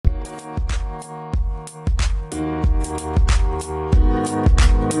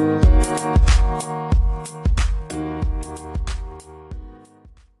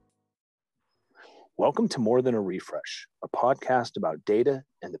Welcome to More Than a Refresh, a podcast about data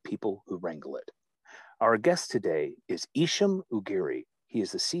and the people who wrangle it. Our guest today is Isham Ugiri. He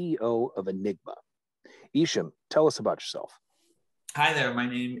is the CEO of Enigma. Isham, tell us about yourself. Hi there, my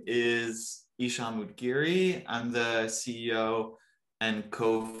name is Isham Ugiri. I'm the CEO and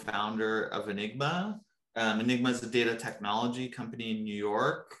co-founder of Enigma. Enigma is a data technology company in New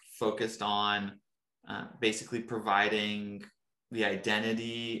York focused on basically providing the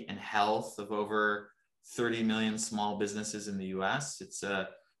identity and health of over 30 million small businesses in the US. It's a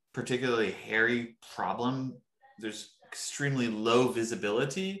particularly hairy problem. There's extremely low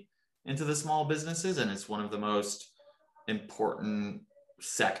visibility into the small businesses, and it's one of the most important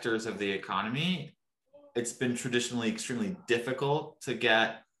sectors of the economy. It's been traditionally extremely difficult to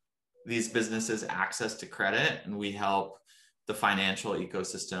get these businesses access to credit, and we help the financial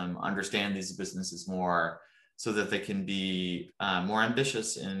ecosystem understand these businesses more so that they can be more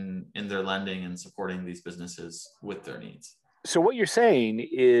ambitious in their lending and supporting these businesses with their needs. So what you're saying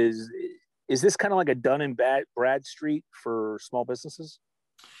is this kind of like a Dun and Bradstreet for small businesses?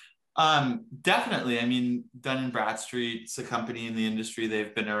 Definitely. I mean, Dun & Bradstreet's a company in the industry.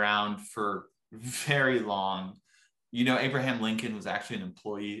 They've been around for very long. You know, Abraham Lincoln was actually an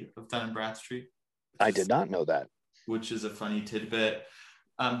employee of Dun & Bradstreet. I did not know that. Which is a funny tidbit.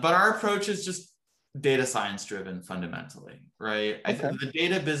 But our approach is just data science driven fundamentally, right? Okay. I think the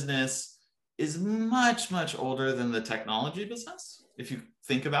data business is much, much older than the technology business, if you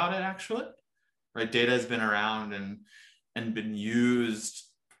think about it, actually, right? Data has been around and been used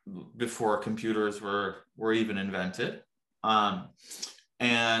before computers were even invented.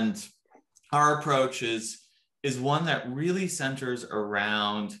 And our approach is one that really centers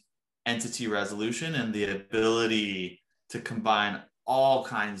around entity resolution and the ability to combine all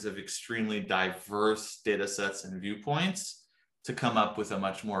kinds of extremely diverse data sets and viewpoints to come up with a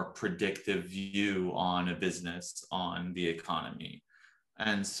much more predictive view on a business, on the economy.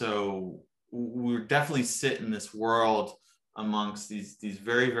 And so we definitely sit in this world amongst these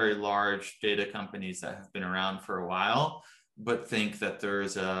very, very large data companies that have been around for a while, but think that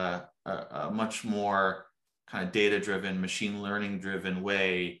there's a much more kind of data-driven, machine learning-driven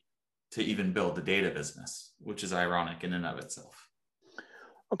way to even build the data business, which is ironic in and of itself.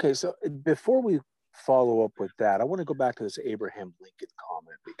 Okay, so before we follow up with that, I want to go back to this Abraham Lincoln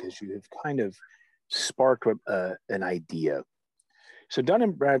comment because you have kind of sparked an idea. So Dun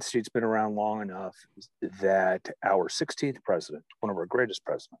 & Bradstreet's been around long enough that our 16th president, one of our greatest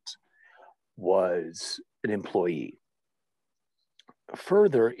presidents, was an employee.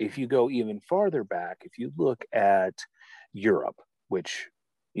 Further, if you go even farther back, if you look at Europe, which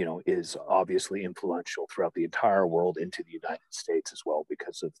is obviously influential throughout the entire world into the United States as well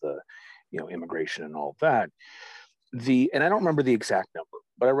because of the, immigration and all of that. And I don't remember the exact number,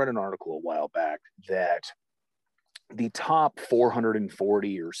 but I read an article a while back that the top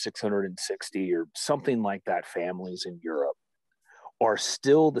 440 or 660 or something like that families in Europe are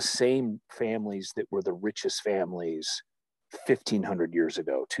still the same families that were the richest families 1,500 years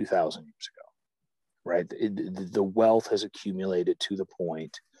ago, 2,000 years ago. Right, the wealth has accumulated to the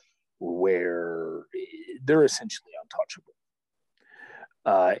point where they're essentially untouchable.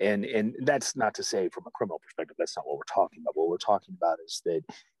 And that's not to say from a criminal perspective, that's not what we're talking about. What we're talking about is that,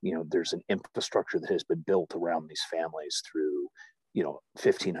 there's an infrastructure that has been built around these families through,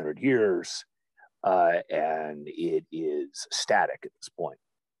 1,500 years, and it is static at this point.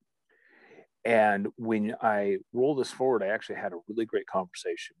 And when I roll this forward, I actually had a really great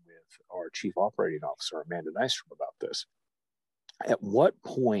conversation with our chief operating officer, Amanda Nystrom, about this. At what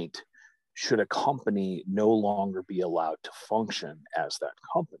point should a company no longer be allowed to function as that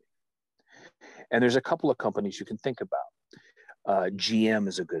company? And there's a couple of companies you can think about. GM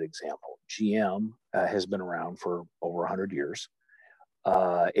is a good example. GM has been around for over 100 years,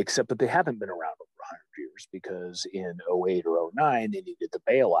 except that they haven't been around over 100 years because in 08 or 09, they needed the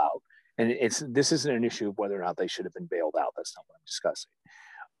bailout. And this isn't an issue of whether or not they should have been bailed out. That's not what I'm discussing.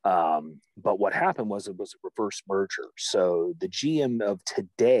 But what happened was it was a reverse merger. So the GM of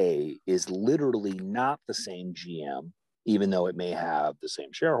today is literally not the same GM, even though it may have the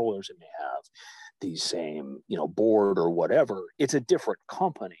same shareholders, it may have the same, board or whatever. It's a different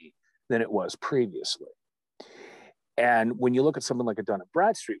company than it was previously. And when you look at something like a Dun &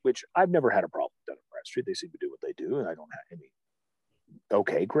 Bradstreet, which I've never had a problem with Dun & Bradstreet, they seem to do what they do, and I don't have any.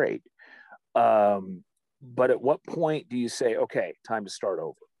 Okay, great. But at what point do you say, okay, time to start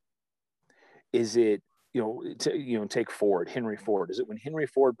over? Is it, take Ford, Henry Ford. Is it when Henry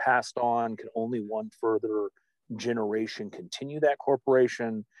Ford passed on, can only one further generation continue that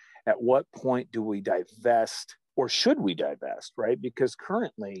corporation? At what point do we divest, or should we divest, right? Because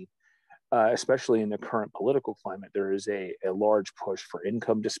currently especially in the current political climate, there is a large push for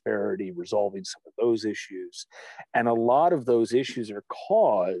income disparity, resolving some of those issues. And a lot of those issues are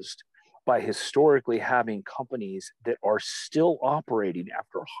caused by historically having companies that are still operating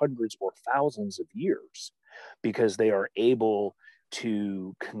after hundreds or thousands of years because they are able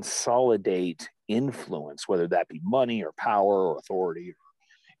to consolidate influence, whether that be money or power or authority or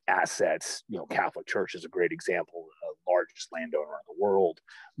assets. Catholic Church is a great example, the largest landowner in the world,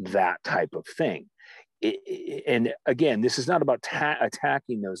 that type of thing. And again, this is not about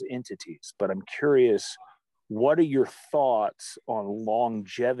attacking those entities, but I'm curious, what are your thoughts on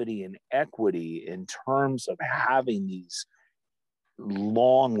longevity and equity in terms of having these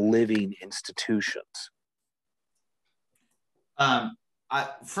long living institutions?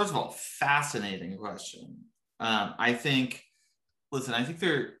 First of all, fascinating question. I think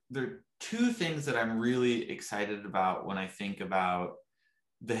there are two things that I'm really excited about when I think about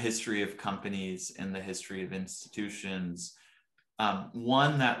the history of companies and the history of institutions.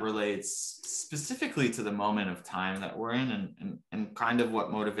 One that relates specifically to the moment of time that we're in and kind of what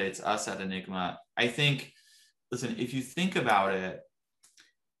motivates us at Enigma. I think, if you think about it,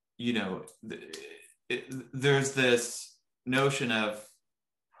 there's this notion of,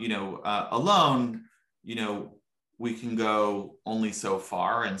 alone, we can go only so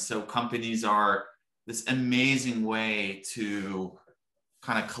far. And so companies are this amazing way to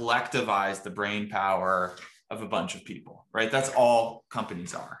kind of collectivize the brain power of a bunch of people, right? That's all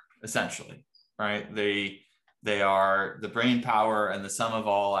companies are, essentially, right? They are the brain power and the sum of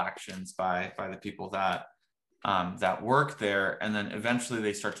all actions by the people that work there. And then eventually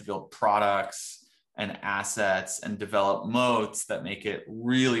they start to build products and assets and develop moats that make it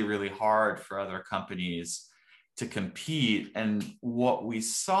really, really hard for other companies to compete. And what we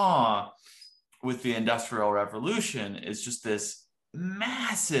saw with the Industrial Revolution is just this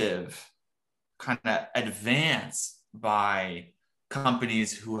massive kind of advance by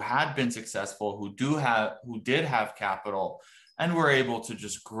companies who had been successful, who did have capital, and were able to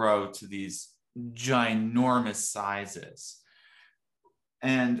just grow to these ginormous sizes.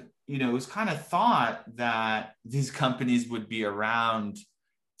 And it was kind of thought that these companies would be around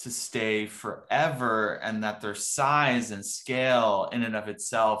to stay forever, and that their size and scale in and of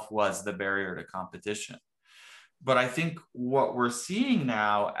itself was the barrier to competition. But I think what we're seeing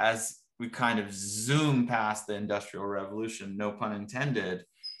now, as we kind of zoom past the Industrial Revolution, no pun intended,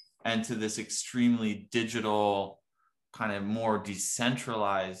 and to this extremely digital, kind of more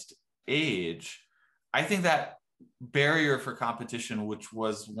decentralized age, I think that barrier for competition, which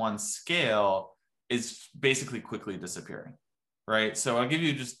was one scale, is basically quickly disappearing, right? So I'll give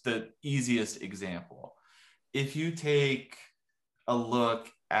you just the easiest example. If you take a look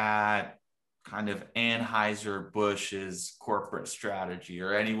at kind of Anheuser-Busch's corporate strategy,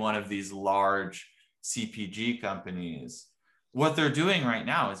 or any one of these large CPG companies, what they're doing right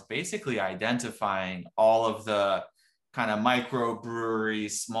now is basically identifying all of the kind of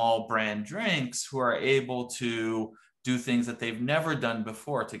microbrewery, small brand drinks who are able to do things that they've never done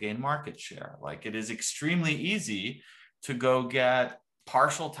before to gain market share. Like, it is extremely easy to go get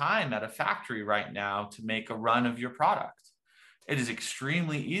partial time at a factory right now to make a run of your product. It is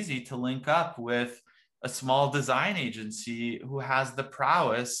extremely easy to link up with a small design agency who has the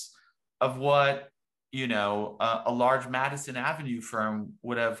prowess of what, a large Madison Avenue firm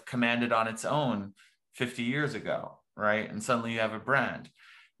would have commanded on its own 50 years ago, right? And suddenly you have a brand.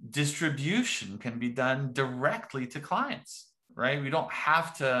 Distribution can be done directly to clients, right? We don't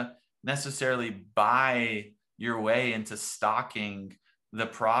have to necessarily buy your way into stocking the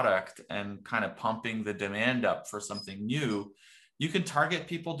product and kind of pumping the demand up for something new. You can target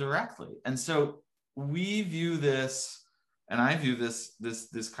people directly. And so we view this, and I view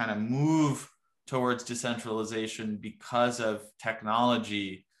this kind of move towards decentralization because of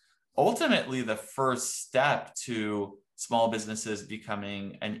technology, ultimately the first step to small businesses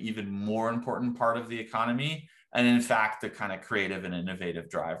becoming an even more important part of the economy. And in fact, the kind of creative and innovative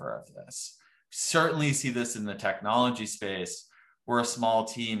driver of this. Certainly see this in the technology space, where a small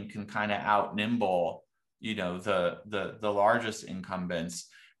team can kind of out nimble, the largest incumbents.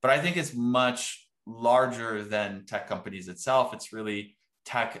 But I think it's much larger than tech companies itself. It's really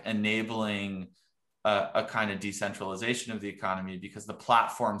tech enabling a kind of decentralization of the economy, because the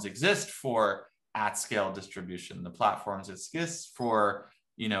platforms exist for at scale distribution. The platforms exist for,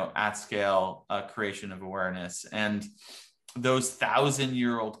 at scale creation of awareness. And those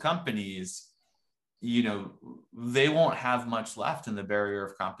 1,000-year-old companies, they won't have much left in the barrier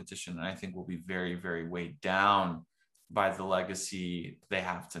of competition. And I think will be very, very weighed down by the legacy they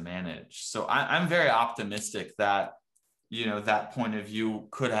have to manage. So I'm very optimistic that that point of view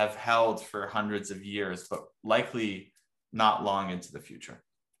could have held for hundreds of years, but likely not long into the future.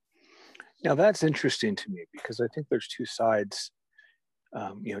 Now that's interesting to me because I think there's two sides,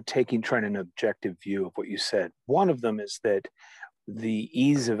 trying an objective view of what you said. One of them is that the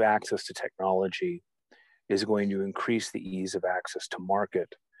ease of access to technology is going to increase the ease of access to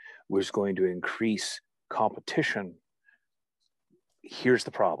market, which is going to increase competition. Here's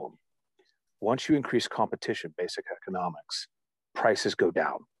the problem. Once you increase competition, basic economics, prices go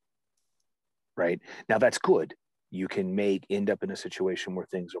down, right? Now that's good. You can end up in a situation where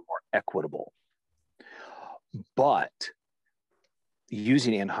things are more equitable. But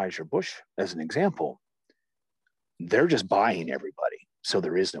using Anheuser-Busch as an example, they're just buying everybody. So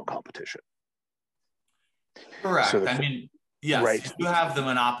there is no competition. Correct. So yes, right. You have the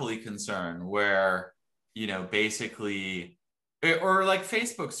monopoly concern where, basically, or like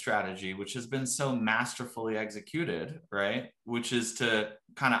Facebook's strategy, which has been so masterfully executed, right? Which is to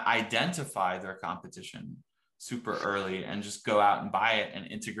kind of identify their competition super early and just go out and buy it and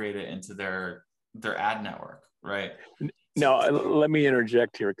integrate it into their ad network, right? Now, let me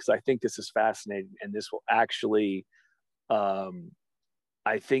interject here because I think this is fascinating, and this will actually,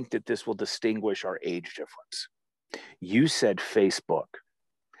 I think that this will distinguish our age difference. You said Facebook.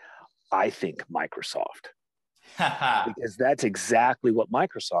 I think Microsoft. Because that's exactly what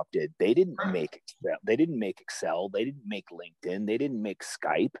Microsoft did. They didn't make Excel. They didn't make Excel. They didn't make LinkedIn. They didn't make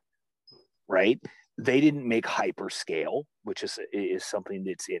Skype, right? They didn't make Hyperscale, which is something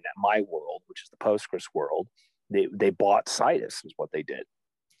that's in my world, which is the Postgres world. They bought Citus, is what they did.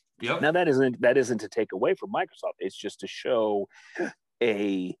 Yep. Now that isn't to take away from Microsoft. It's just to show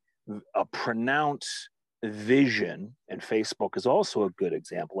a pronounced vision, and Facebook is also a good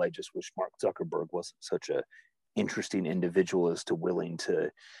example. I just wish Mark Zuckerberg wasn't such a interesting individual as to willing to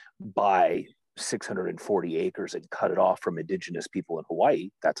buy 640 acres and cut it off from indigenous people in Hawaii.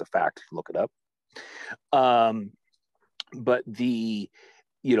 That's a fact. Look it up. But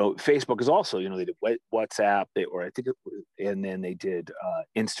Facebook is also, they did WhatsApp, and then they did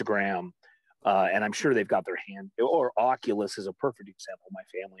Instagram, and I'm sure they've got their hand, or Oculus is a perfect example. My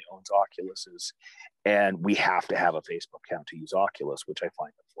family owns Oculuses, and we have to have a Facebook account to use Oculus, which I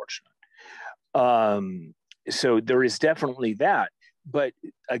find unfortunate. So there is definitely that. But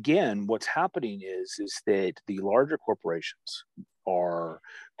again, what's happening is that the larger corporations are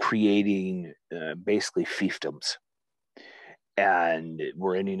creating basically fiefdoms. And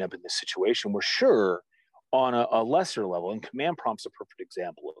we're ending up in this situation where, sure, on a lesser level, and Command Prompt's a perfect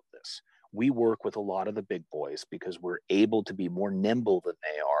example of this. We work with a lot of the big boys because we're able to be more nimble than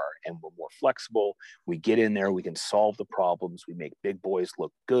they are, and we're more flexible. We get in there, we can solve the problems. We make big boys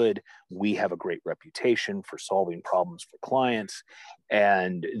look good. We have a great reputation for solving problems for clients,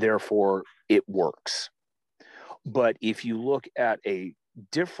 and therefore it works. But if you look at a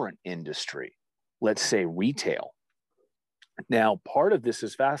different industry, let's say retail. Now, part of this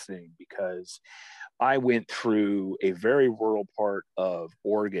is fascinating because I went through a very rural part of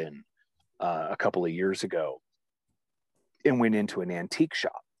Oregon a couple of years ago and went into an antique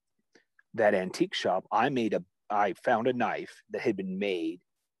shop. That antique shop, I found a knife that had been made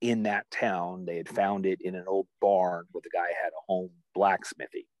in that town. They had found it in an old barn where the guy had a home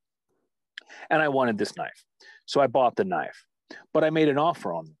blacksmithy. And I wanted this knife. So I bought the knife, but I made an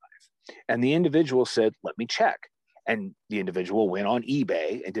offer on the knife. And the individual said, let me check. And the individual went on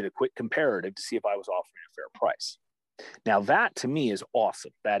eBay and did a quick comparative to see if I was offering a fair price. Now, that to me is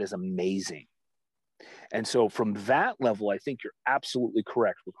awesome. That is amazing. And so from that level, I think you're absolutely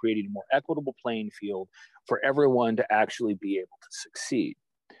correct. We're creating a more equitable playing field for everyone to actually be able to succeed.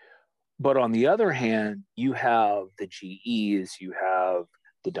 But on the other hand, you have the GEs, you have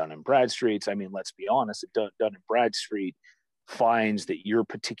the Dun & Bradstreets. I mean, let's be honest, Dun & Bradstreet finds that your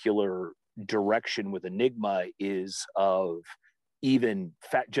particular direction with Enigma is of even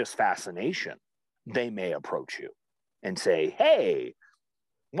just fascination. They may approach you and say, hey,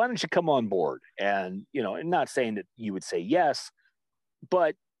 why don't you come on board? And, and not saying that you would say yes,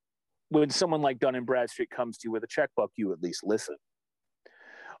 but when someone like Dun & Bradstreet comes to you with a checkbook, you at least listen.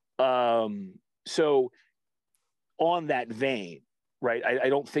 So on that vein, right, I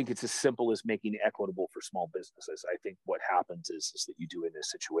don't think it's as simple as making it equitable for small businesses. I think what happens is that you do in a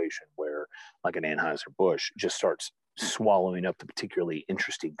situation where like an Anheuser-Busch just starts swallowing up the particularly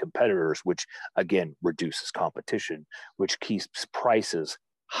interesting competitors, which again reduces competition, which keeps prices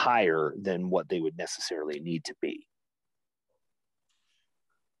higher than what they would necessarily need to be.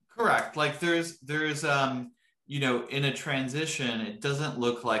 Correct. Like there's in a transition, it doesn't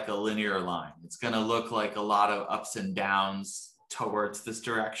look like a linear line. It's going to look like a lot of ups and downs towards this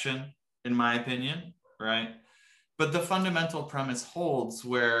direction, in my opinion, right? but the fundamental premise holds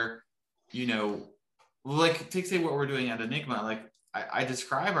where, you know, like take say what we're doing at Enigma, like I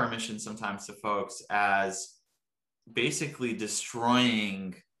describe our mission sometimes to folks as basically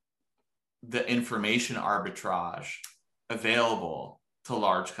destroying the information arbitrage available to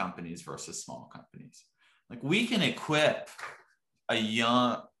large companies versus small companies. Like we can equip a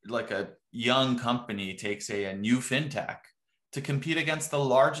young company, take say a new fintech, to compete against the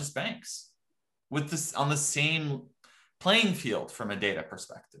largest banks with this on the same playing field from a data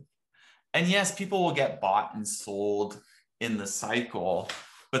perspective. And yes, people will get bought and sold in the cycle,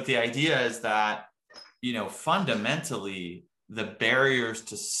 but the idea is that, you know, fundamentally the barriers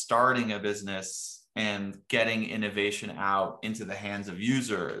to starting a business and getting innovation out into the hands of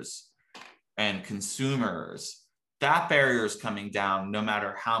users and consumers, that barrier is coming down no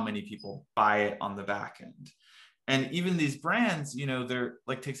matter how many people buy it on the back end. And even these brands, you know, they're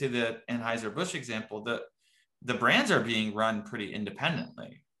like, take say the Anheuser-Busch example, the brands are being run pretty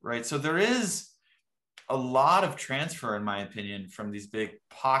independently, right? So there is a lot of transfer, in my opinion, from these big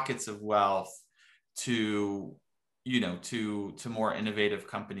pockets of wealth to, you know, to more innovative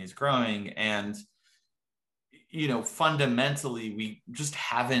companies growing. And, you know, fundamentally, we just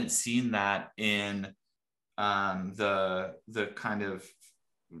haven't seen that in the kind of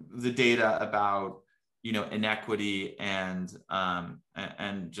the data about, you know, inequity and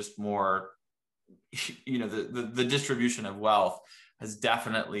just more, you know, the distribution of wealth has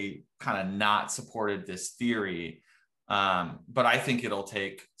definitely kind of not supported this theory. But I think it'll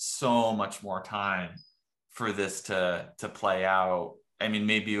take so much more time for this to play out. I mean,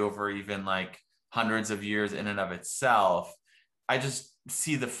 maybe over even like hundreds of years in and of itself. I just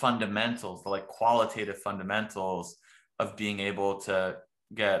see the fundamentals, the like qualitative fundamentals of being able to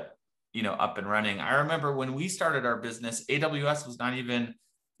get, you know, up and running. I remember when we started our business, AWS was not even,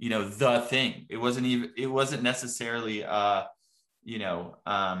 you know, the thing. It wasn't necessarily you know,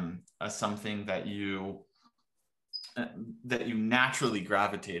 something that you naturally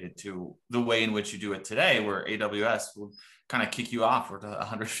gravitated to the way in which you do it today, where AWS will kind of kick you off with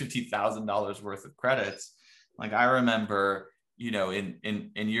 $150,000 worth of credits. Like I remember, you know,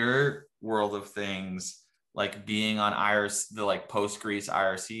 in your world of things, like being on IRC, the like Postgres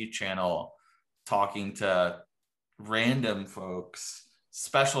IRC channel, talking to random folks.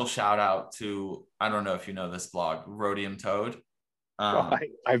 Special shout out to, I don't know if you know this blog, Rhodium Toad.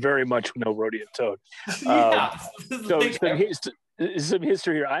 I very much know Rhodium Toad. Yeah. So some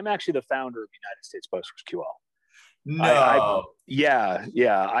history here. I'm actually the founder of United States PostgreSQL. No.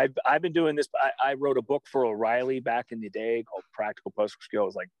 I've been doing this. I wrote a book for O'Reilly back in the day called Practical PostgreSQL. It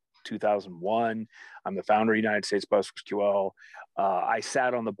was like 2001. I'm the founder of United States PostgreSQL. I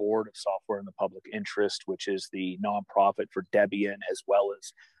sat on the board of Software in the Public Interest, which is the nonprofit for Debian as well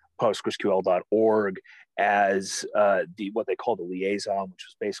as PostgreSQL.org as what they call the liaison, which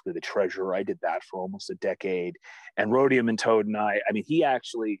was basically the treasurer. I did that for almost a decade. And Rhodium and Toad and I mean, he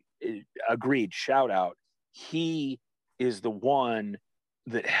actually agreed, shout out. He is the one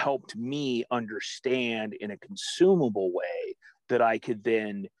that helped me understand in a consumable way that I could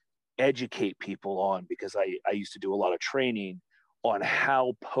then educate people on, because I used to do a lot of training on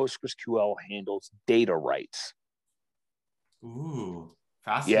how PostgreSQL handles data rights. Ooh,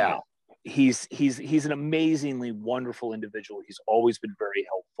 fascinating. Yeah, he's an amazingly wonderful individual. He's always been very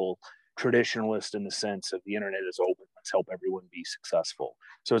helpful, traditionalist in the sense of the internet is open, let's help everyone be successful.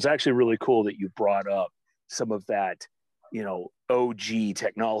 So it's actually really cool that you brought up some of that, you know, OG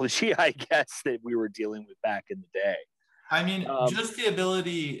technology, I guess, that we were dealing with back in the day. I mean, just the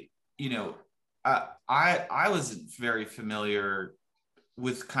ability, you know, I wasn't very familiar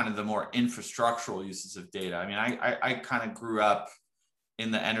with kind of the more infrastructural uses of data. I mean, I kind of grew up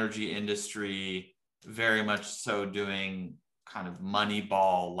in the energy industry, very much so doing kind of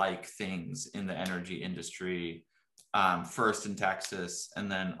Moneyball-like things in the energy industry, first in Texas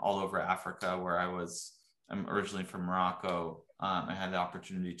and then all over Africa, where I'm originally from Morocco. I had the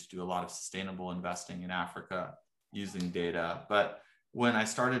opportunity to do a lot of sustainable investing in Africa using data. But when I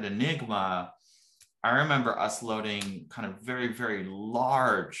started Enigma, I remember us loading kind of very, very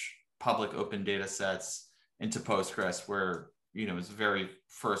large public open data sets into Postgres, where, you know, it was the very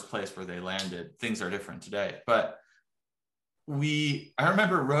first place where they landed. Things are different today. But I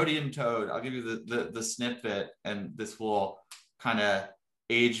remember Rhodium Toad, I'll give you the snippet, and this will kind of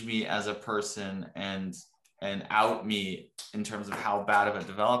age me as a person and out me in terms of how bad of a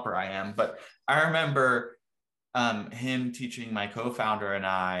developer I am. But I remember him teaching my co-founder and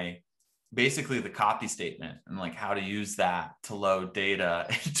I basically the copy statement and like how to use that to load data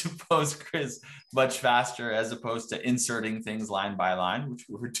into Postgres much faster, as opposed to inserting things line by line, which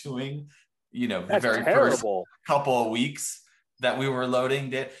we were doing the That's very first terrible. couple of weeks that we were loading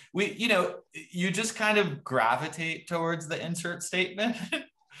data. You just kind of gravitate towards the insert statement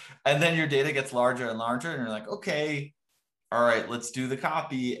and then your data gets larger and larger and you're like, okay, all right, let's do the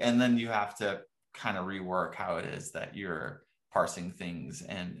copy. And then you have to kind of rework how it is that you're parsing things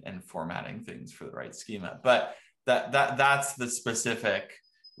and formatting things for the right schema. But that's the specific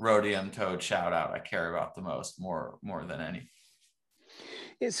Rhodium Toad shout out I care about the most, more than any.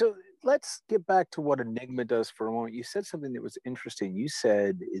 Yeah, so let's get back to what Enigma does for a moment. You said something that was interesting. You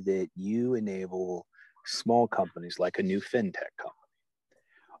said that you enable small companies like a new fintech company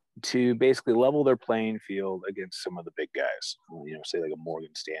to basically level their playing field against some of the big guys, say like a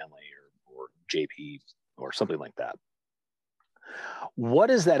Morgan Stanley or JP or something like that. What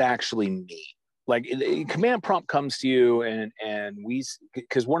does that actually mean? Like command prompt comes to you and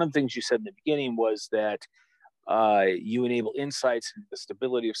because one of the things you said in the beginning was that you enable insights into the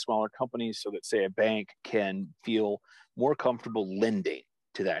stability of smaller companies so that, say, a bank can feel more comfortable lending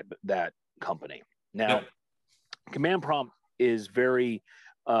to that company. Now, yep. Command prompt is very,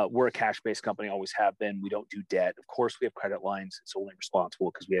 we're a cash-based company, always have been. We don't do debt. Of course, we have credit lines. It's only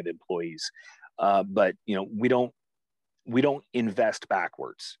responsible because we have employees. But we don't invest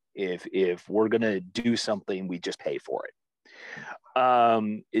backwards. If we're going to do something, we just pay for it.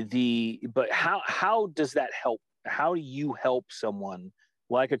 But how does that help? How do you help someone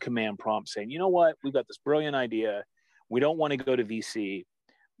like a command prompt saying, you know what, we've got this brilliant idea. We don't want to go to VC,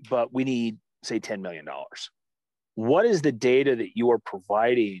 but we need, say, $10 million. What is the data that you are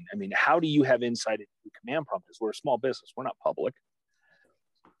providing? I mean, how do you have insight into command prompt? Because we're a small business. We're not public.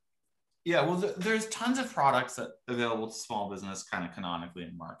 Yeah, well, there's tons of products that are available to small business kind of canonically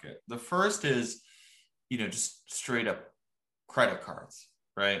in market. The first is, just straight up credit cards,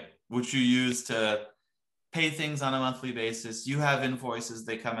 right? Which you use to pay things on a monthly basis. You have invoices,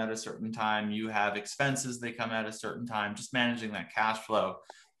 they come at a certain time. You have expenses, they come at a certain time, just managing that cash flow.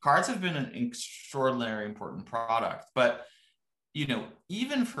 Cards have been an extraordinarily important product, but,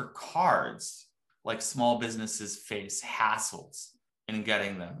 even for cards, like small businesses face hassles in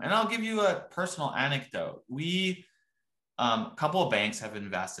getting them. And I'll give you a personal anecdote. A couple of banks have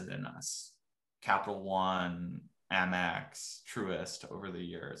invested in us, Capital One, Amex, Truist over the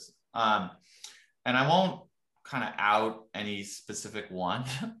years. And I won't kind of out any specific one,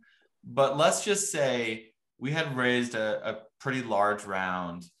 but let's just say we had raised a pretty large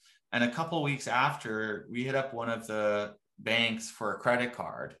round. And a couple of weeks after, we hit up one of the banks for a credit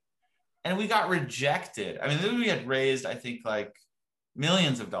card and we got rejected. I mean, we had raised, I think, like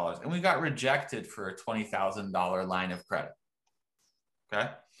millions of dollars, and we got rejected for a $20,000 line of credit. Okay.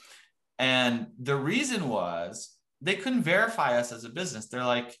 And the reason was they couldn't verify us as a business. They're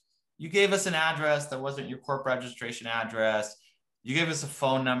like, you gave us an address that wasn't your corp registration address. You gave us a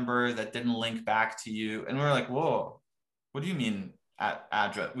phone number that didn't link back to you. And we were like, whoa, what do you mean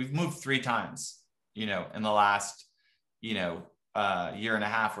address? We've moved 3 times, in the last, year and a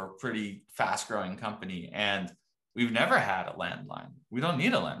half. We're a pretty fast growing company. And we've never had a landline. We don't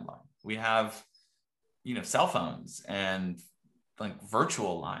need a landline. We have, cell phones and like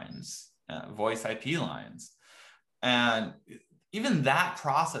virtual lines, voice IP lines. And even that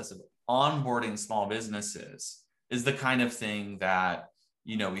process of onboarding small businesses is the kind of thing that,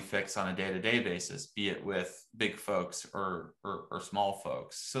 we fix on a day-to-day basis, be it with big folks or small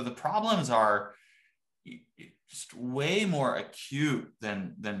folks. So the problems are just way more acute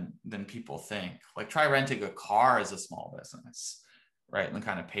than people think. Like, try renting a car as a small business, right? And the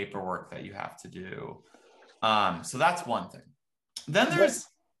kind of paperwork that you have to do. So that's one thing. Then there's,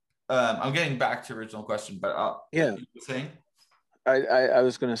 I'm getting back to original question, but yeah, you were saying? I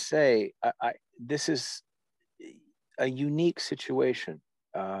was going to say, this is a unique situation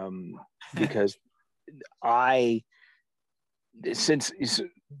because I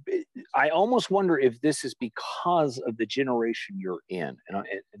almost wonder if this is because of the generation you're in. And I'll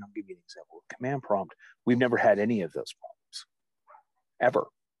give you an example. Command prompt, we've never had any of those problems, ever.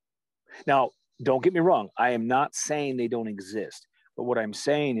 Now, don't get me wrong. I am not saying they don't exist. But what I'm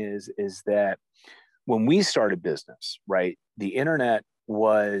saying is that when we started business, right, the internet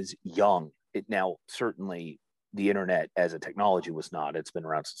was young. Now, certainly the internet as a technology was not. It's been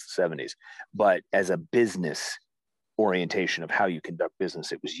around since the 70s. But as a business orientation of how you conduct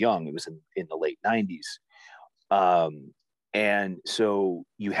business, it was young. It was in the late 90s. And so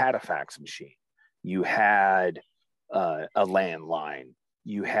you had a fax machine. You had a landline.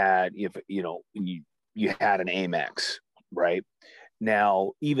 You had, you had an Amex, right?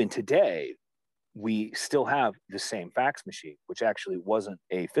 Now, even today, we still have the same fax machine, which actually wasn't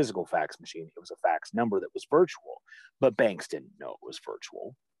a physical fax machine. It was a fax number that was virtual, but banks didn't know it was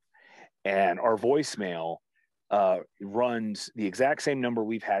virtual. And our voicemail runs the exact same number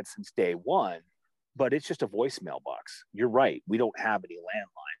we've had since day one, but it's just a voicemail box. You're right. We don't have any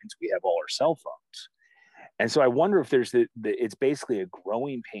landlines. We have all our cell phones. And so I wonder if there's it's basically a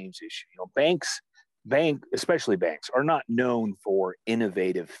growing pains issue. You know, especially banks, are not known for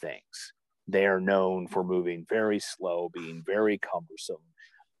innovative things. They are known for moving very slow, being very cumbersome,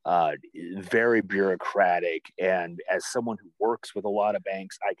 very bureaucratic. And as someone who works with a lot of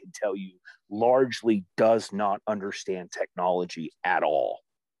banks, I can tell you, largely does not understand technology at all.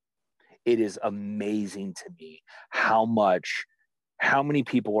 It is amazing to me how many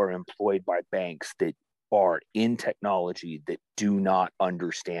people are employed by banks that are in technology that do not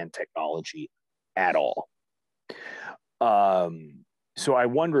understand technology at all. So I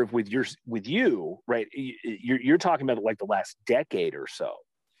wonder if with you, right, you're talking about like the last decade or so,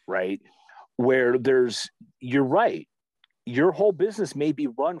 right, where you're right, your whole business may be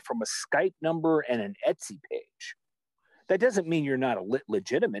run from a Skype number and an Etsy page. That doesn't mean you're not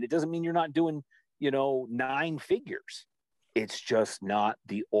legitimate. It doesn't mean you're not doing, 9 figures. It's just not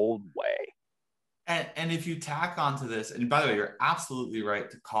the old way. And if you tack onto this, and by the way, you're absolutely right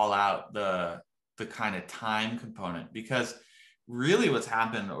to call out the kind of time component, because really what's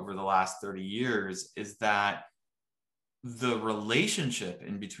happened over the last 30 years is that the relationship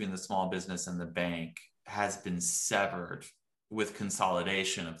in between the small business and the bank has been severed with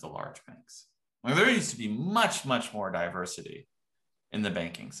consolidation of the large banks. I mean, there used to be much, much more diversity in the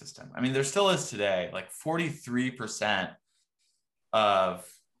banking system. I mean, there still is today. Like 43% of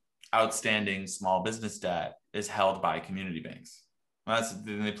outstanding small business debt is held by community banks.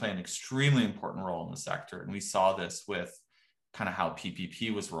 They play an extremely important role in the sector. And we saw this with kind of how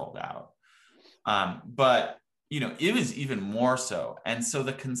PPP was rolled out. But, it was even more so. And so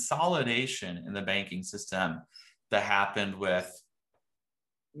the consolidation in the banking system that happened with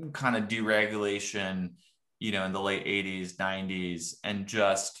kind of deregulation, in the late 80s, 90s, and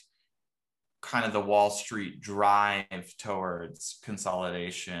just kind of the Wall Street drive towards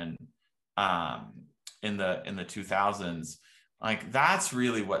consolidation in the 2000s, like that's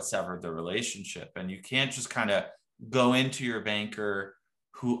really what severed the relationship. And you can't just kind of go into your banker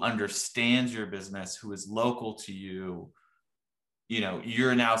who understands your business, who is local to you.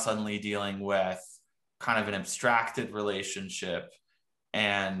 You're now suddenly dealing with kind of an abstracted relationship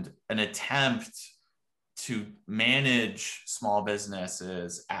and an attempt to manage small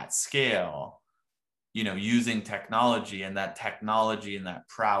businesses at scale, using technology, and that technology and that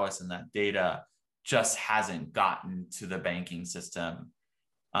prowess and that data just hasn't gotten to the banking system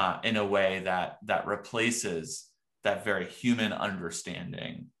in a way that replaces that very human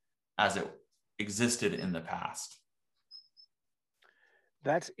understanding as it existed in the past.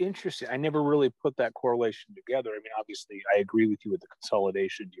 That's interesting. I never really put that correlation together. I mean, obviously, I agree with you with the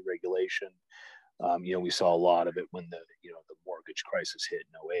consolidation, deregulation. We saw a lot of it when the mortgage crisis hit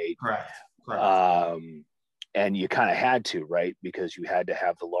in 08. Correct. And you kind of had to, right? Because you had to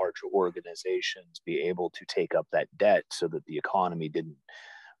have the larger organizations be able to take up that debt so that the economy didn't.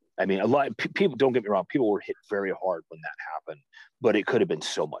 I mean, a lot of people, don't get me wrong, people were hit very hard when that happened, but it could have been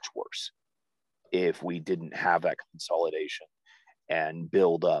so much worse if we didn't have that consolidation and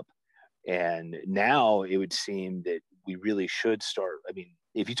build up. And now it would seem that we really should start. I mean,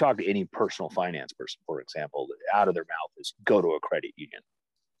 if you talk to any personal finance person, for example, out of their mouth is go to a credit union,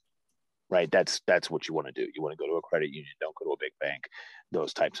 right? That's what you want to do. You want to go to a credit union, don't go to a big bank,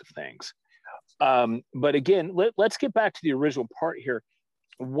 those types of things. But again, let's get back to the original part here.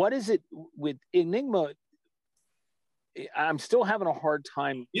 What is it with Enigma? I'm still having a hard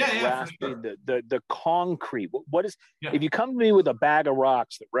time grasping the concrete. What is if you come to me with a bag of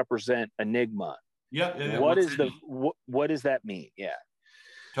rocks that represent Enigma? What does that mean? Yeah,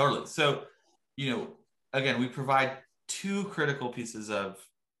 totally. So, again, we provide two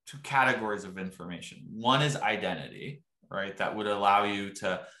categories of information. One is identity, right? That would allow you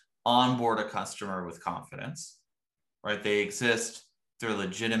to onboard a customer with confidence, right? They exist, they're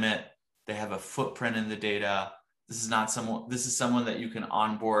legitimate, they have a footprint in the data. This is someone that you can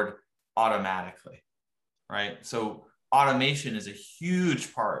onboard automatically, right? So automation is a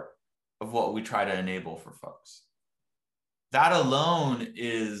huge part of what we try to enable for folks. That alone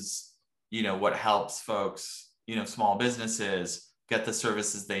is, what helps folks, small businesses get the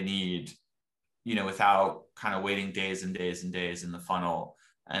services they need, without kind of waiting days and days and days in the funnel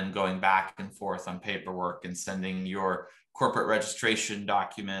and going back and forth on paperwork and sending your corporate registration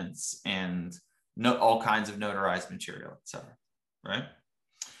documents and all kinds of notarized material, et cetera, right?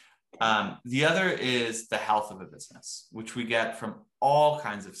 The other is the health of a business, which we get from all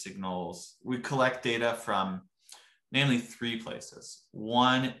kinds of signals. We collect data from namely three places.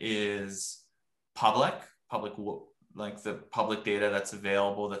 One is public, like the public data that's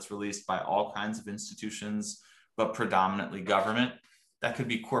available, that's released by all kinds of institutions, but predominantly government. That could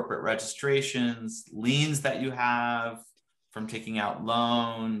be corporate registrations, liens that you have from taking out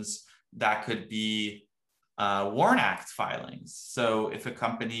loans. That could be WARN Act filings. So if a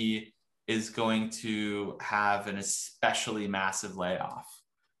company is going to have an especially massive layoff,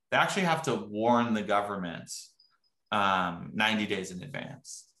 they actually have to warn the government 90 days in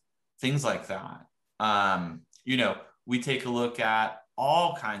advance, things like that. We take a look at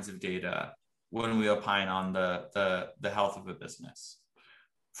all kinds of data when we opine on the health of a business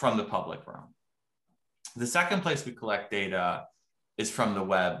from the public realm. The second place we collect data is from the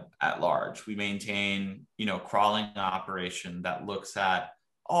web at large. We maintain, crawling operation that looks at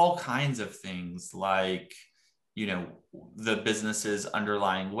all kinds of things like, the business's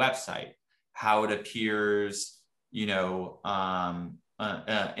underlying website, how it appears, in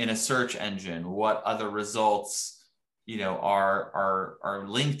a search engine, what other results, are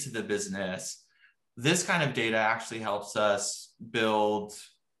linked to the business. This kind of data actually helps us build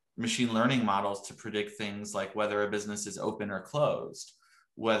machine learning models to predict things like whether a business is open or closed,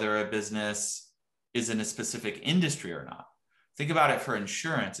 whether a business is in a specific industry or not. Think about it for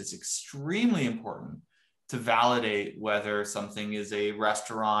insurance. It's extremely important to validate whether something is a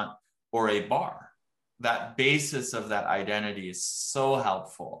restaurant or a bar. That basis of that identity is so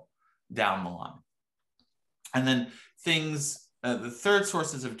helpful down the line. And then the third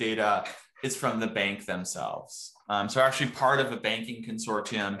sources of data is from the bank themselves. So actually part of a banking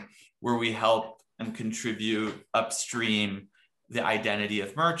consortium where we help and contribute upstream the identity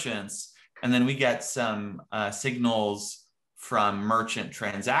of merchants. And then we get some signals from merchant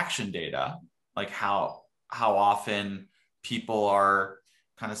transaction data, like how often people are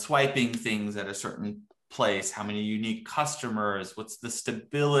kind of swiping things at a certain place, how many unique customers, what's the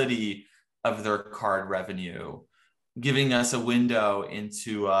stability of their card revenue, giving us a window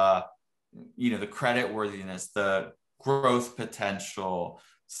into the credit worthiness, the growth potential,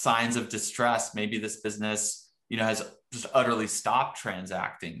 signs of distress. Maybe this business, has just utterly stopped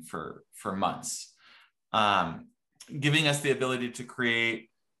transacting for months. Giving us the ability to create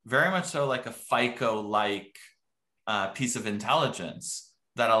very much so like a FICO-like piece of intelligence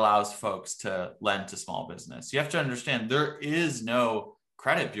that allows folks to lend to small business. You have to understand there is no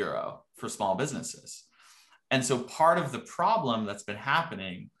credit bureau for small businesses. And so part of the problem that's been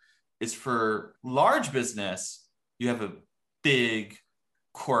happening is for large business, you have a big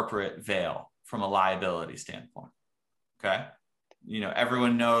corporate veil from a liability standpoint, okay?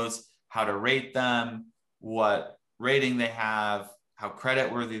 Everyone knows how to rate them, what rating they have, how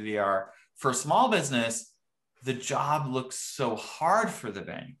creditworthy they are. For small business, the job looks so hard for the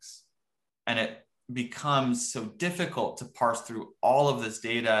banks, and it becomes so difficult to parse through all of this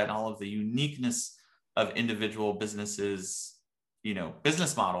data and all of the uniqueness of individual businesses,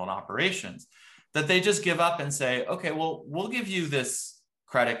 business model and operations, that they just give up and say, okay, well, we'll give you this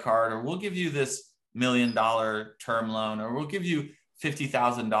credit card, or we'll give you this $1 million term loan, or we'll give you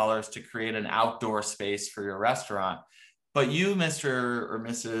 $50,000 to create an outdoor space for your restaurant. But you, Mr. or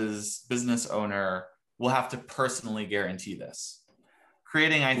Mrs. Business owner, will have to personally guarantee this,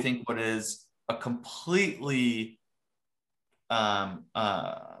 creating, I think, what is a completely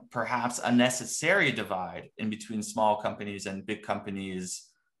perhaps unnecessary divide in between small companies and big companies,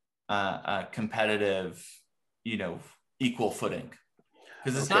 competitive, equal footing.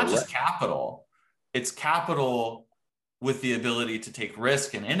 Because it's not just capital, it's capital with the ability to take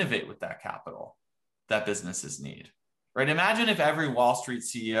risk and innovate with that capital that businesses need, right? Imagine if every Wall Street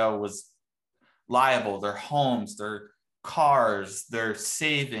CEO was liable, their homes, their cars, their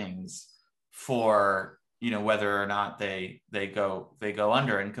savings for, whether or not they go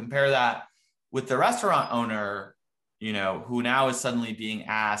under, and compare that with the restaurant owner, who now is suddenly being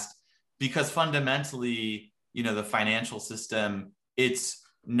asked, because fundamentally, the financial system, it's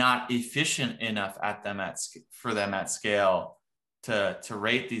not efficient enough for them at scale to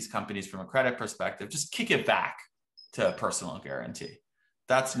rate these companies from a credit perspective. Just kick it back to a personal guarantee.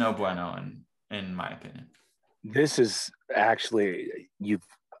 That's no bueno in my opinion. This is actually,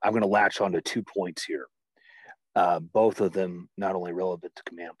 I'm going to latch on to 2 points here. Both of them not only relevant to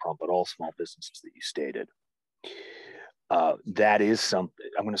Command Prompt, but all small businesses that you stated. That is something.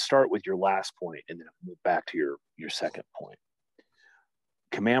 I'm going to start with your last point and then move back to your second point.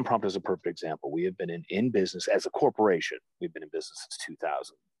 Command Prompt is a perfect example. We have been in business as a corporation. We've been in business since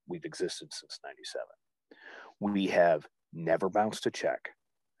 2000. We've existed since 97. We have never bounced a check.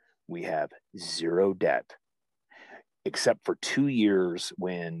 We have zero debt. except for 2 years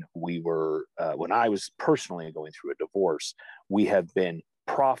when when I was personally going through a divorce, we have been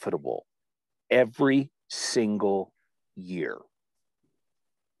profitable every single year,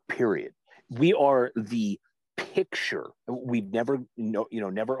 period. We are the picture. We've never,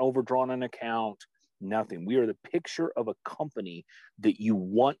 never overdrawn an account, nothing. We are the picture of a company that you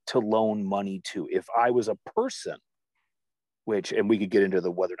want to loan money to. If I was a person, and we could get into the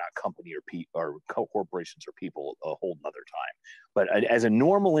whether or not company or corporations or people a whole nother time. But as a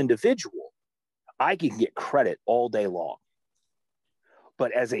normal individual, I can get credit all day long.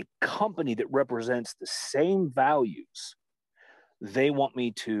 But as a company that represents the same values, they want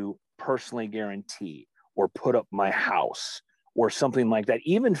me to personally guarantee or put up my house or something like that,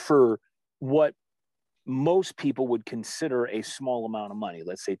 even for what most people would consider a small amount of money,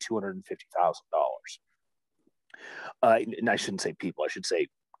 let's say $250,000. And I shouldn't say people, I should say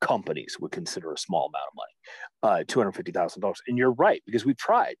companies would consider a small amount of money, $250,000. And you're right, because we've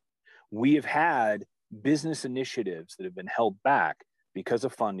tried. We have had business initiatives that have been held back because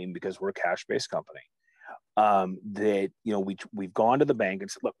of funding, because we're a cash-based company. We've gone to the bank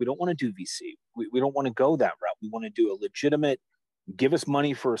and said, look, we don't want to do VC. We don't want to go that route. We want to do a legitimate, give us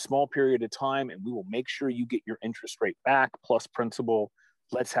money for a small period of time, and we will make sure you get your interest rate back plus principal.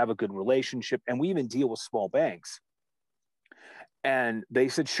 Let's have a good relationship. And we even deal with small banks. And they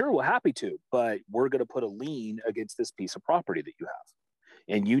said, sure, we're happy to, but we're going to put a lien against this piece of property that you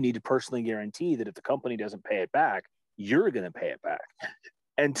have. And you need to personally guarantee that if the company doesn't pay it back, you're going to pay it back.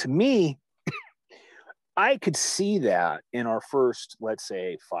 And to me, I could see that in our first, let's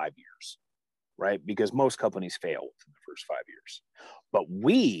say, 5 years, right? Because most companies fail within the first 5 years. But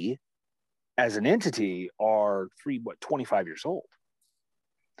we, as an entity, are 25 years old.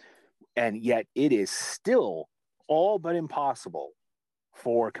 And yet it is still all but impossible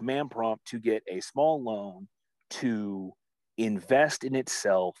for Command Prompt to get a small loan, to invest in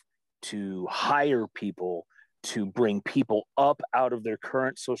itself, to hire people, to bring people up out of their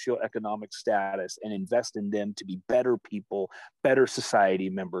current socioeconomic status and invest in them to be better people, better society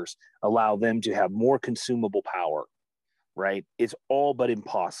members, allow them to have more consumable power, right? It's all but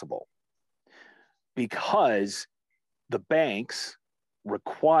impossible because the banks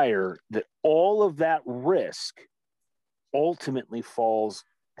require that all of that risk ultimately falls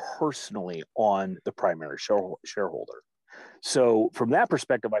personally on the primary shareholder. So from that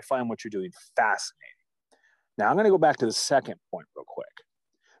perspective, I find what you're doing fascinating. Now I'm going to go back to the second point real quick,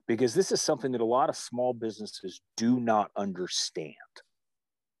 because this is something that a lot of small businesses do not understand.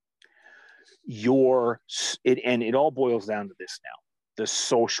 It all boils down to this now. The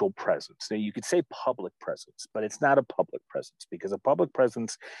social presence. Now, you could say public presence, but it's not a public presence, because a public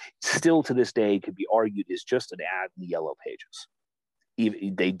presence still to this day could be argued is just an ad in the yellow pages.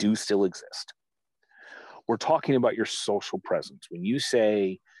 They do still exist. We're talking about your social presence. When you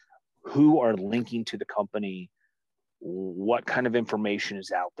say who are linking to the company, what kind of information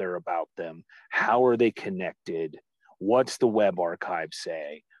is out there about them, how are they connected, what's the web archive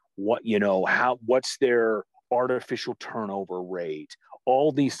say, what's their artificial turnover rate,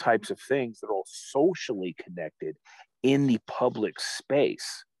 all these types of things that are all socially connected in the public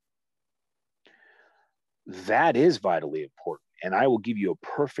space. That is vitally important. And I will give you a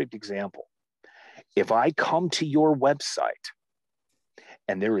perfect example. If I come to your website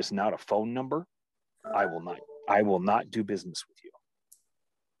and there is not a phone number, I will not do business with you.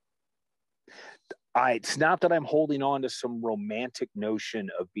 It's not that I'm holding on to some romantic notion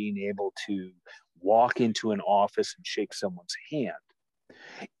of being able to walk into an office and shake someone's hand.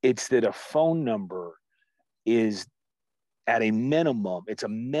 It's that a phone number is at a minimum, it's a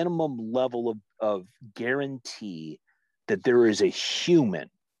minimum level of guarantee that there is a human,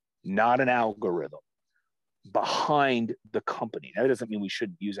 not an algorithm, behind the company. Now, that doesn't mean we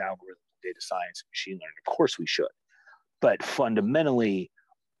shouldn't use algorithms, data science, machine learning. Of course we should. But fundamentally,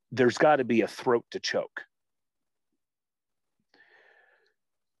 there's got to be a throat to choke.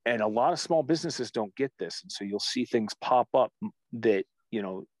 And a lot of small businesses don't get this. And so you'll see things pop up that,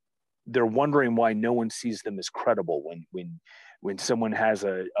 they're wondering why no one sees them as credible when someone has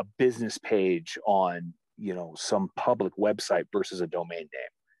a business page on, some public website versus a domain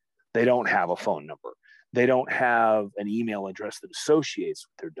name. They don't have a phone number. They don't have an email address that associates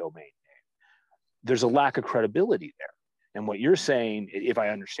with their domain name. There's a lack of credibility there. And what you're saying, if I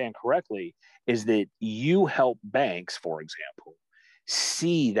understand correctly, is that you help banks, for example,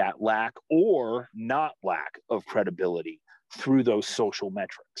 see that lack or not lack of credibility through those social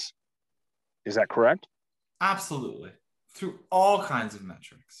metrics. Is that correct? Absolutely. Through all kinds of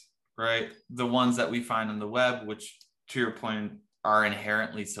metrics, right? The ones that we find on the web, which to your point are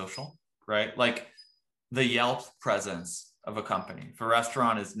inherently social, right? Like the Yelp presence of a company. If a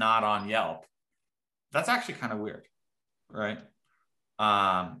restaurant is not on Yelp, that's actually kind of weird, right?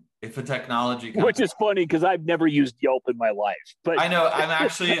 If a technology company, which is funny because I've never used Yelp in my life, but I know I'm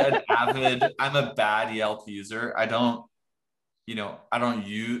actually I'm a bad Yelp user. I don't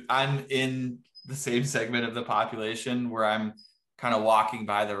use, I'm in the same segment of the population where I'm kind of walking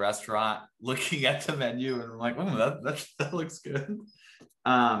by the restaurant, looking at the menu, and I'm like, oh, that looks good.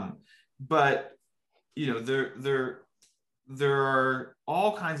 But there are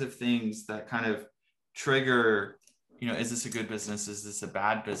all kinds of things that kind of trigger, is this a good business? Is this a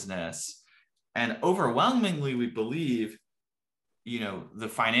bad business? And overwhelmingly, we believe, the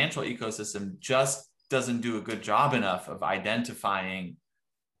financial ecosystem just doesn't do a good job enough of identifying,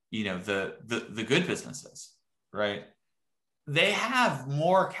 the good businesses, right? They have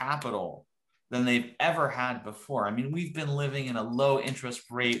more capital than they've ever had before. I mean, we've been living in a low interest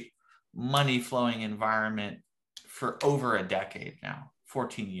rate, money flowing environment for over a decade now,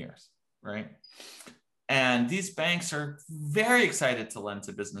 14 years, right? And these banks are very excited to lend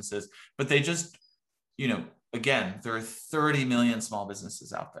to businesses, but they just, again, there are 30 million small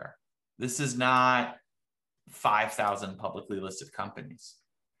businesses out there. This is not 5,000 publicly listed companies.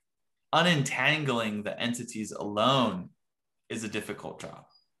 Unentangling the entities alone is a difficult job,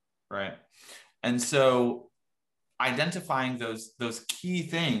 right? And so identifying those key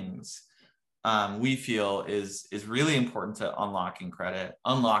things, we feel is really important to unlocking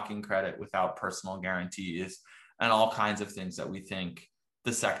credit without personal guarantees, and all kinds of things that we think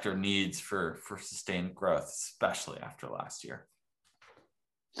the sector needs for sustained growth, especially after last year.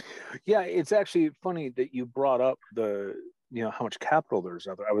 Yeah, it's actually funny that you brought up how much capital there's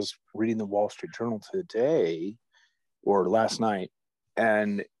out there. I was reading the Wall Street Journal today or last night,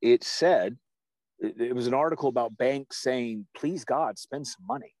 and it said, it was an article about banks saying, please God, spend some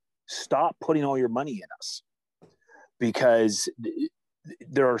money. Stop putting all your money in us. Because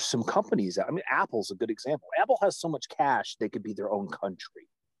there are some companies, I mean, Apple's a good example. Apple has so much cash, they could be their own country,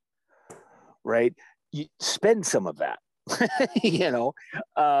 right? You spend some of that,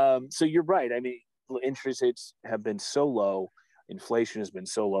 So you're right. I mean, interest rates have been so low. Inflation has been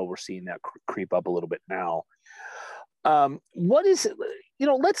so low. We're seeing that creep up a little bit now. What is it?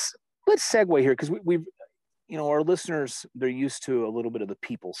 Let's segue here, because we've our listeners, they're used to a little bit of the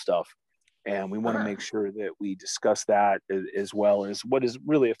people stuff, and we want to make sure that we discuss that as well as what is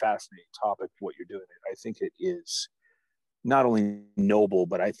really a fascinating topic. What you're doing, I think it is not only noble,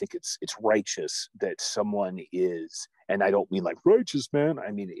 but I think it's righteous that someone is, and I don't mean like righteous, man.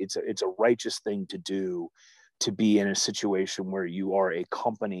 I mean it's a righteous thing to do, to be in a situation where you are a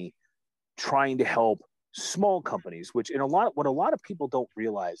company trying to help small companies, which what a lot of people don't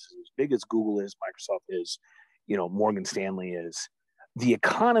realize is, as big as Google is, Microsoft is, Morgan Stanley is, the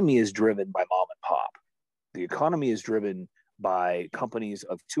economy is driven by mom and pop. The economy is driven by companies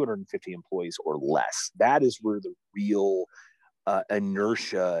of 250 employees or less. That is where the real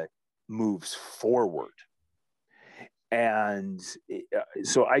inertia moves forward. And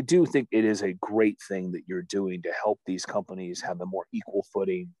so I do think it is a great thing that you're doing to help these companies have a more equal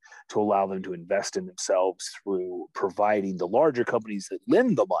footing, to allow them to invest in themselves through providing the larger companies that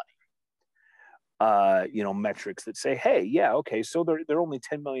lend the money, metrics that say, hey, yeah, okay, so they're only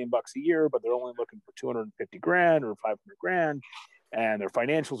 $10 million a year, but they're only looking for 250 grand or 500 grand, and their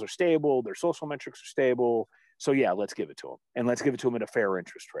financials are stable, their social metrics are stable. So yeah, let's give it to them, and let's give it to them at a fair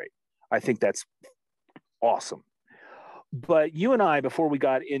interest rate. I think that's awesome. But you and I, before we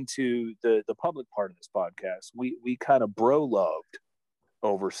got into the public part of this podcast, we kind of bro-loved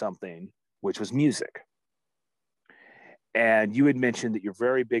over something, which was music. And you had mentioned that you're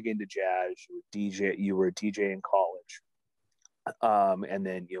very big into jazz. You were a DJ in college. And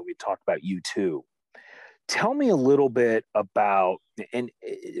then, we talked about U2. Tell me a little bit about, and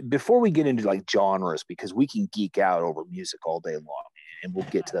before we get into like genres, because we can geek out over music all day long, and we'll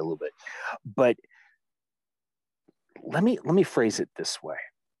get to that a little bit. But let me phrase it this way.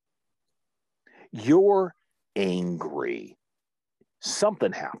 You're angry.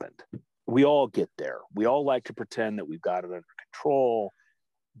 Something happened. We all get there. We all like to pretend that we've got it under control,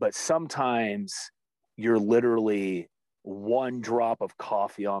 but sometimes you're literally one drop of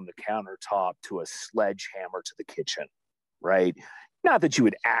coffee on the countertop to a sledgehammer to the kitchen, right? Not that you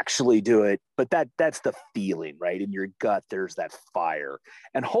would actually do it, but that's the feeling, right? In your gut, there's that fire.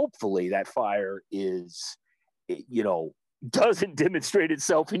 And hopefully that fire is, doesn't demonstrate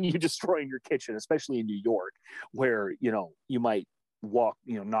itself in you destroying your kitchen, especially in New York, where, you might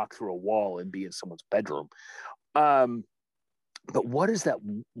knock through a wall and be in someone's bedroom. But what is that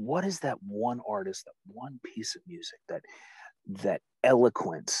one artist, that one piece of music that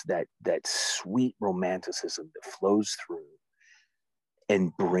eloquence, that sweet romanticism that flows through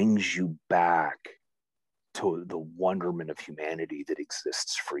and brings you back to the wonderment of humanity that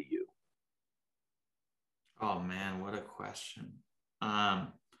exists for you? Oh man, what a question. I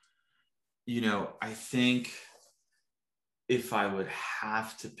think if I would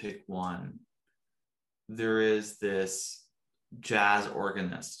have to pick one, there is this jazz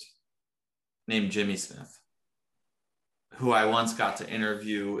organist named Jimmy Smith, who I once got to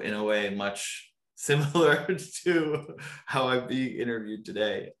interview in a way much similar to how I'm being interviewed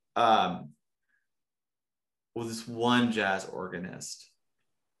today. This one jazz organist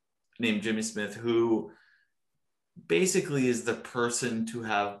named Jimmy Smith, who basically is the person to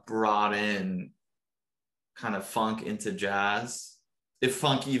have brought in kind of funk into jazz. If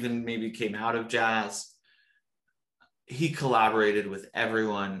funk even maybe came out of jazz, he collaborated with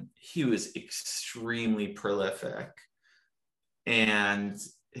everyone. He was extremely prolific, and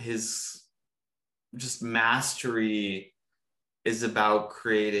his just mastery is about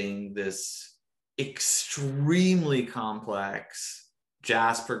creating this extremely complex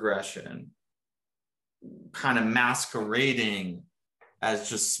jazz progression, kind of masquerading as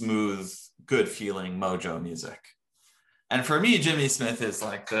just smooth, good feeling mojo music. And for me, Jimmy Smith is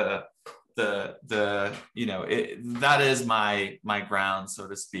like that is my ground, so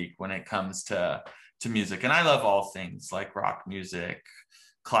to speak, when it comes to music. And I love all things like rock music,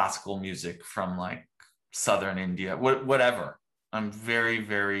 classical music from like Southern India, whatever. I'm very,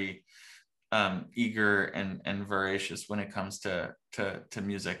 very eager and voracious when it comes to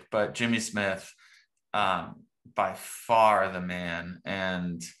music. But Jimmy Smith, by far the man,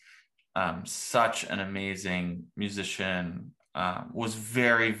 and such an amazing musician, was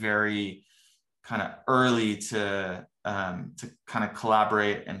very, very kind of early to kind of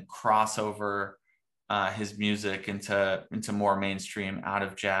collaborate and cross over his music into more mainstream, out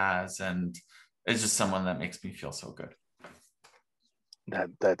of jazz, and it's just someone that makes me feel so good.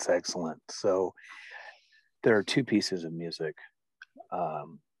 That's excellent. So there are two pieces of music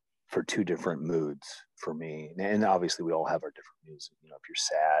for two different moods for me. And obviously we all have our different music. You know, if you're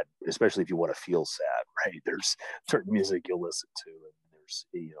sad, especially if you want to feel sad, right? There's certain music you'll listen to, and there's,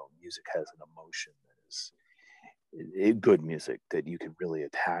 music has an emotion that is good music that you can really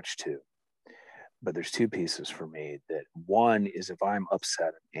attach to. But there's two pieces for me. That one is if I'm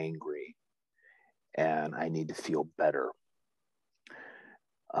upset and angry and I need to feel better.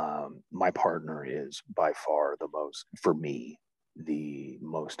 My partner is by far for me, the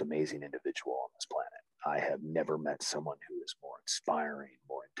most amazing individual on this planet. I have never met someone who is more inspiring,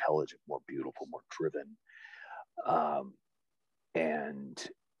 more intelligent, more beautiful, more driven. And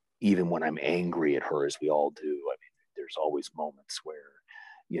even when I'm angry at her, as we all do, I mean, there's always moments where,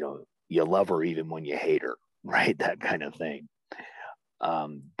 you love her even when you hate her, right? That kind of thing.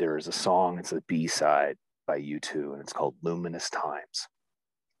 There's a song, it's a B-side by U2, and it's called Luminous Times.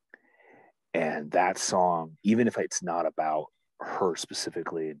 And that song, even if it's not about her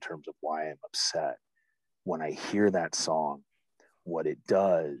specifically in terms of why I'm upset, when I hear that song, what it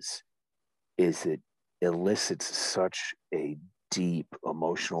does is it elicits such a deep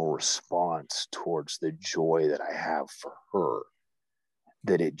emotional response towards the joy that I have for her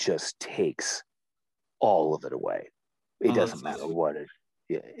that it just takes all of it away. It doesn't matter what it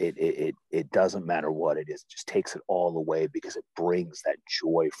doesn't matter what it is. It just takes it all away because it brings that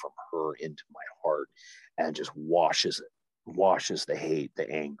joy from her into my heart and just washes the hate, the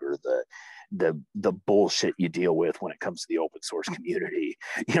anger, the bullshit you deal with when it comes to the open source community,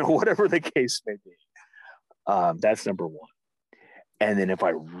 whatever the case may be. That's number one. And then if I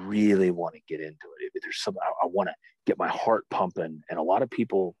really want to get into it, if there's something I want to get my heart pumping, and a lot of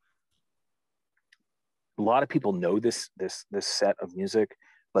people know this set of music,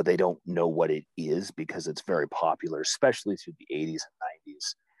 but they don't know what it is because it's very popular, especially through the 80s and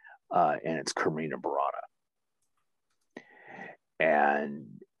 90s. And it's Carmina Burana. And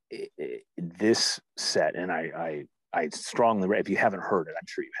this set, and I strongly, if you haven't heard it, I'm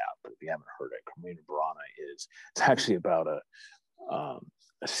sure you have, but if you haven't heard it, Carmina Burana it's actually about a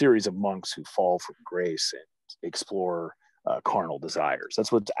series of monks who fall from grace and explore carnal desires.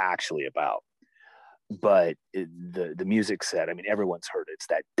 That's what it's actually about. But the music set, I mean, everyone's heard it. It's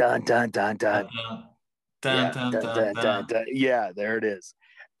that dun dun dun dun. Dun, dun, dun, dun, dun. Dun. Yeah, there it is.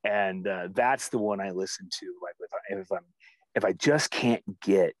 And that's the one I listen to. Like if I just can't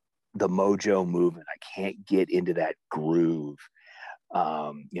get the mojo moving, I can't get into that groove.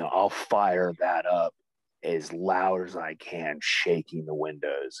 I'll fire that up as loud as I can, shaking the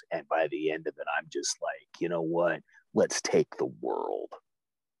windows. And by the end of it, I'm just like, you know what? Let's take the world.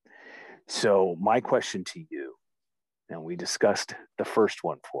 So my question to you, and we discussed the first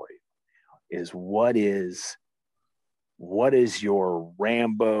one for you, is what is your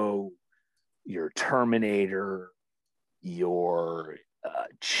Rambo, your Terminator, your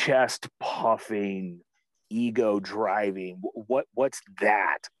chest puffing, ego driving? What's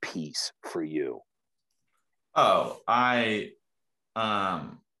that piece for you? Oh,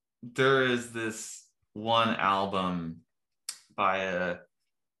 there is this one album by a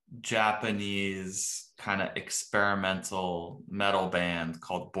Japanese kind of experimental metal band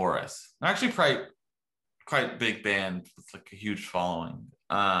called Boris. They're actually quite big band with like a huge following.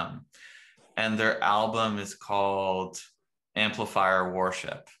 And their album is called Amplifier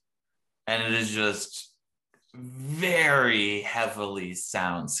Worship. And it is just very heavily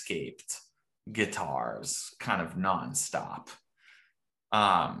soundscaped guitars, kind of nonstop.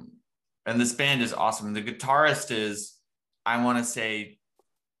 And this band is awesome. The guitarist is, I want to say,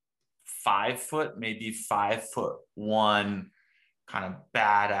 5 foot, maybe 5'1", kind of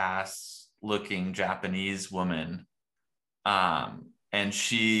badass looking Japanese woman. And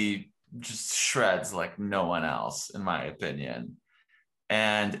she just shreds like no one else, in my opinion.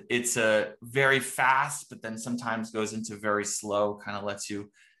 And it's a very fast, but then sometimes goes into very slow, kind of lets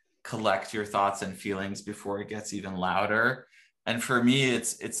you collect your thoughts and feelings before it gets even louder. And for me,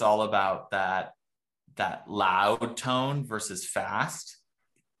 it's all about that loud tone versus fast.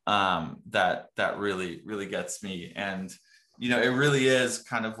 That really gets me. And it really is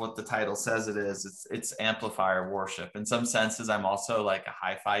kind of what the title says it is. It's amplifier worship. In some senses, I'm also like a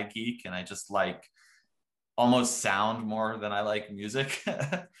hi-fi geek, and I just like almost sound more than I like music.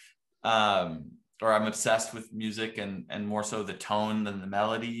 Or I'm obsessed with music and more so the tone than the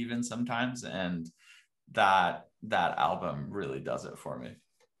melody even sometimes. And that album really does it for me.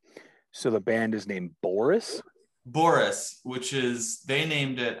 So the band is named Boris? Boris, which is, they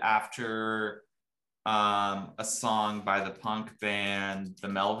named it after a song by the punk band The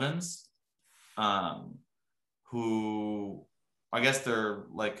Melvins, who I guess they're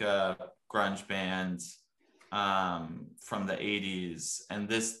like a grunge band from the 80s. And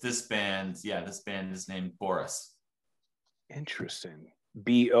this band is named Boris. Interesting.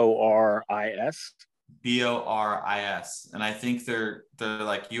 Boris? Boris. And I think their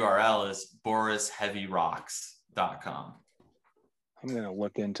like URL is borisheavyrocks.com. I'm going to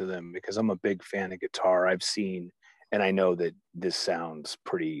look into them because I'm a big fan of guitar. I've seen, and I know that this sounds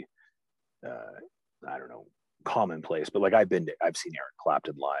pretty, I don't know, commonplace, but like I've seen Eric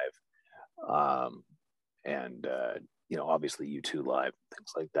Clapton live. And obviously U2 live,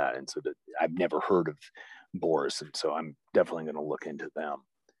 things like that. And so I've never heard of Boris. And so I'm definitely going to look into them.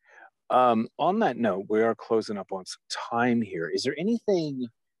 On that note, we are closing up on some time here. Is there anything,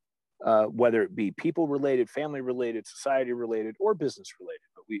 whether it be people related, family related, society related, or business related,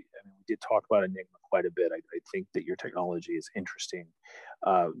 but we did talk about Enigma quite a bit. I think that your technology is interesting.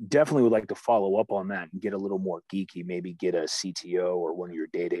 Definitely would like to follow up on that and get a little more geeky, maybe get a CTO or one of your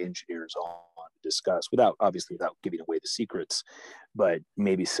data engineers on to discuss, without giving away the secrets, but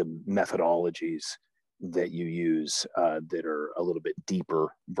maybe some methodologies that you use that are a little bit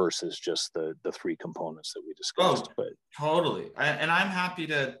deeper versus just the 3 components that we discussed. But totally. And I'm happy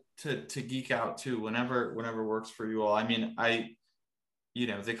to geek out too, whenever works for you all. I mean, they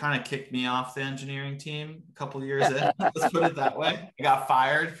kind of kicked me off the engineering team a couple of years in. Let's put it that way. I got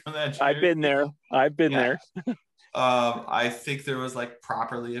fired from the engineering I've been there. I think there was like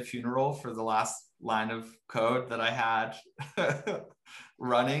properly a funeral for the last line of code that I had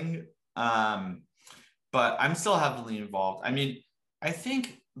running. But I'm still heavily involved. I mean, I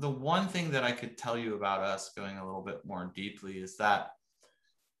think the one thing that I could tell you about us going a little bit more deeply is that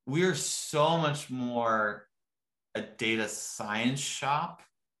we're so much more a data science shop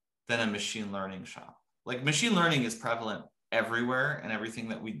than a machine learning shop. Like, machine learning is prevalent everywhere and everything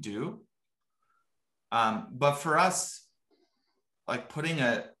that we do. But for us, like putting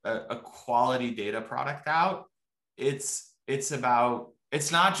a quality data product out, it's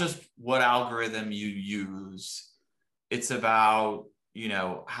not just what algorithm you use. It's about,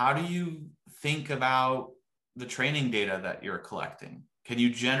 how do you think about the training data that you're collecting? Can you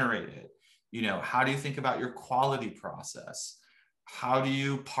generate it? How do you think about your quality process? How do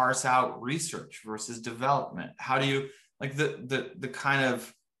you parse out research versus development? How do you, like, the kind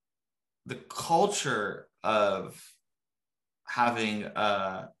of the culture of having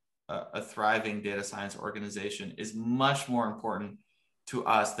a thriving data science organization is much more important to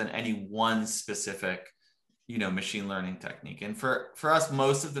us than any one specific, machine learning technique. And for us,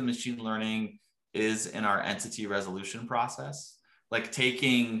 most of the machine learning is in our entity resolution process, like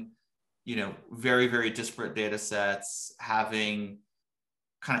taking, very, very disparate data sets, having,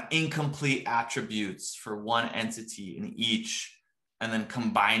 kind of incomplete attributes for one entity in each, and then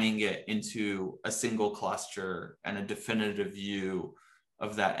combining it into a single cluster and a definitive view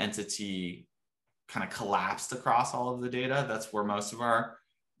of that entity kind of collapsed across all of the data. That's where most of our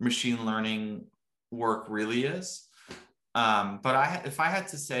machine learning work really is. But if I had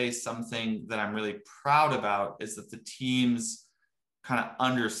to say something that I'm really proud about, is that the team's kind of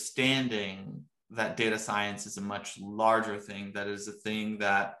understanding that data science is a much larger thing, that is a thing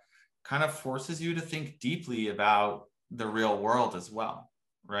that kind of forces you to think deeply about the real world as well,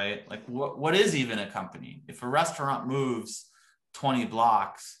 right? Like what is even a company? If a restaurant moves 20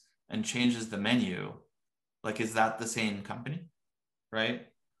 blocks and changes the menu, like, is that the same company, right?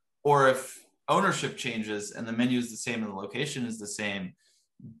 Or if ownership changes and the menu is the same and the location is the same,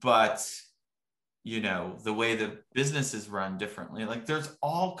 but the way the business is run differently, like there's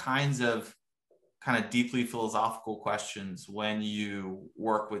all kinds of kind of deeply philosophical questions when you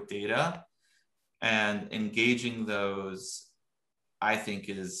work with data, and engaging those, I think,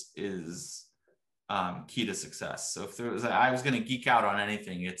 is key to success. So if I was going to geek out on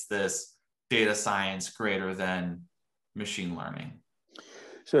anything, it's this: data science greater than machine learning.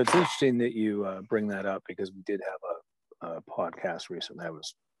 So it's interesting that you bring that up, because we did have a podcast recently.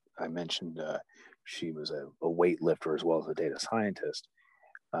 I mentioned she was a weightlifter as well as a data scientist.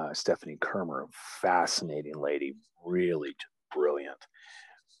 Stephanie Kermer, fascinating lady, really brilliant.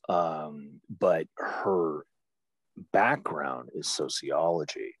 But her background is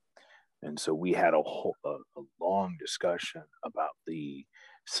sociology. And so we had a long discussion about the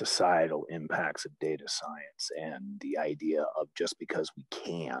societal impacts of data science, and the idea of just because we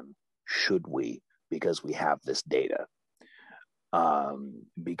can, should we, because we have this data.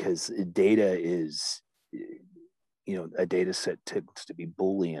 Because data is, a data set tends to be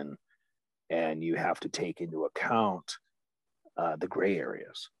Boolean, and you have to take into account the gray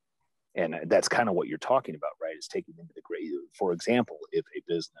areas. And that's kind of what you're talking about, right? Is taking into the gray. For example, if a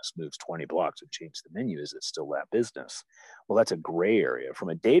business moves 20 blocks and changes the menu, is it still that business? Well, that's a gray area. From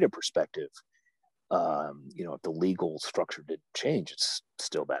a data perspective, if the legal structure didn't change, it's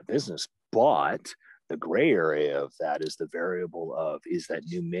still that business. But the gray area of that is the variable of, is that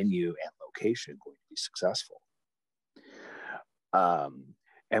new menu and location going to be successful?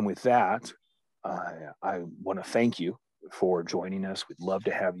 And with that, I want to thank you for joining us. We'd love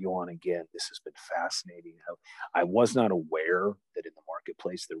to have you on again. This has been fascinating. I was not aware that in the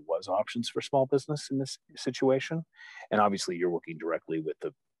marketplace there was options for small business in this situation. And obviously you're working directly with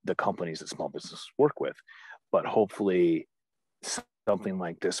the companies that small businesses work with, but hopefully something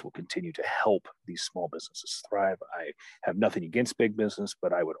like this will continue to help these small businesses thrive. I have nothing against big business,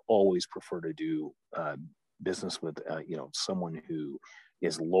 but I would always prefer to do business with someone who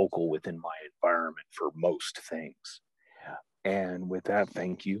is local within my environment for most things. And with that,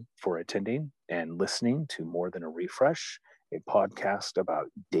 thank you for attending and listening to More Than a Refresh, a podcast about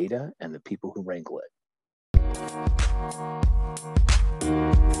data and the people who wrangle it.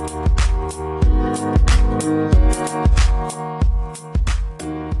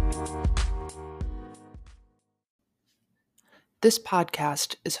 This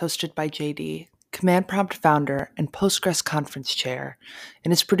podcast is hosted by JD, Command Prompt founder and Postgres conference chair,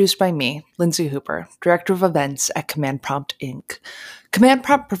 and is produced by me, Lindsay Hooper, director of events at Command Prompt Inc. Command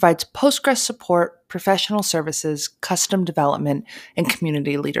Prompt provides Postgres support, professional services, custom development, and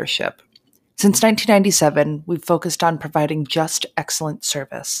community leadership. Since 1997, we've focused on providing just excellent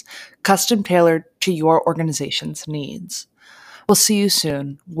service, custom tailored to your organization's needs. We'll see you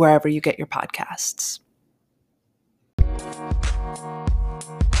soon, wherever you get your podcasts.